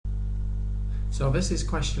So this is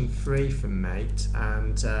question 3 from Mate,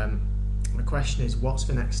 and the question is, what's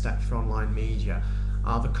the next step for online media?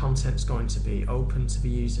 Are the contents going to be open to the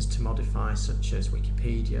users to modify, such as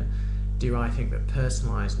Wikipedia? Do I think that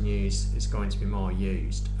personalised news is going to be more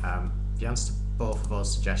used? The answer to both of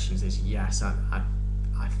those suggestions is yes. I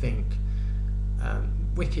think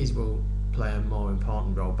wikis will play a more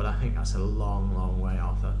important role, but I think that's a long, long way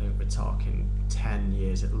off. I think we're talking 10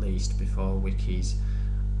 years at least before wikis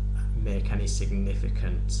make any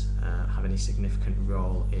significant have any significant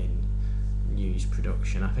role in news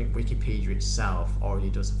production. I think Wikipedia itself already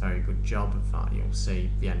does a very good job of that. You'll see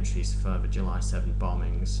the entries for the July 7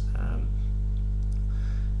 bombings,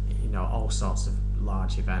 all sorts of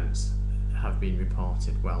large events have been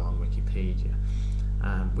reported well on Wikipedia.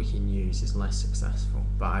 Wikinews is less successful,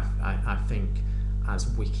 but I think as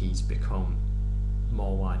wikis become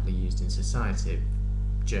more widely used in society,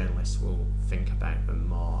 journalists will think about them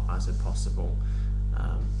more as a possible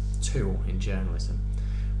tool in journalism.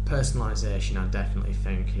 Personalisation, I definitely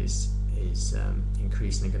think, is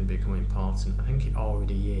increasingly going to become important. I think it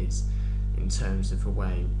already is, in terms of the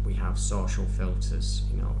way we have social filters.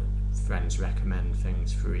 Friends recommend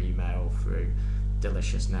things through email, through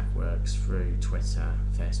delicious networks, through Twitter,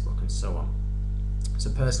 Facebook, and so on. So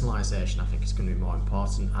personalisation, I think, is going to be more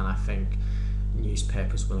important, and I think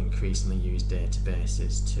newspapers will increasingly use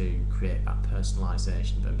databases to create that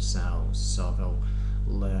personalisation themselves, so they'll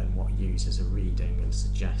learn what users are reading and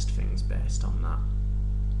suggest things based on that.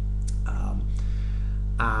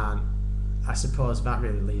 And I suppose that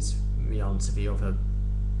really leads me on to the other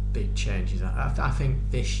big changes. I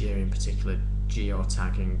think this year in particular,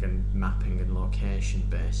 geotagging and mapping and location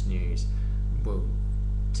based news will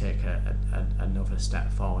take another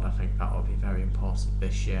step forward. I think that will be very important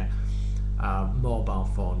this year. Mobile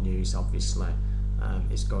phone news obviously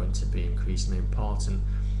is going to be increasingly important,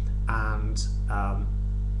 and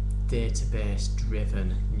database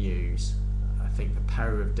driven news. I think the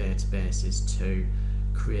power of databases to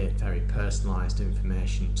create very personalised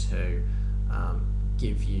information, to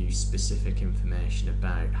give you specific information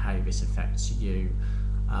about how this affects you.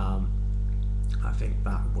 I think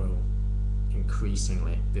that will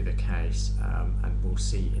increasingly be the case, and we'll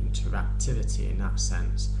see interactivity in that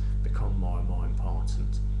sense become more and more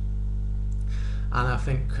important. And I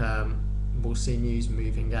think we'll see news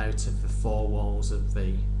moving out of the four walls of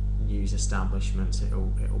the news establishment.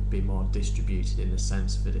 It'll be more distributed in the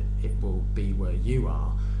sense that it will be where you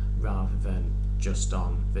are rather than just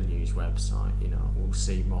on the news website. We'll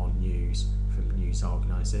see more news from news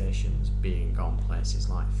organisations being on places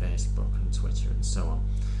like Facebook and Twitter and so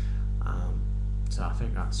on. So I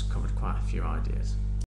think that's covered quite a few ideas.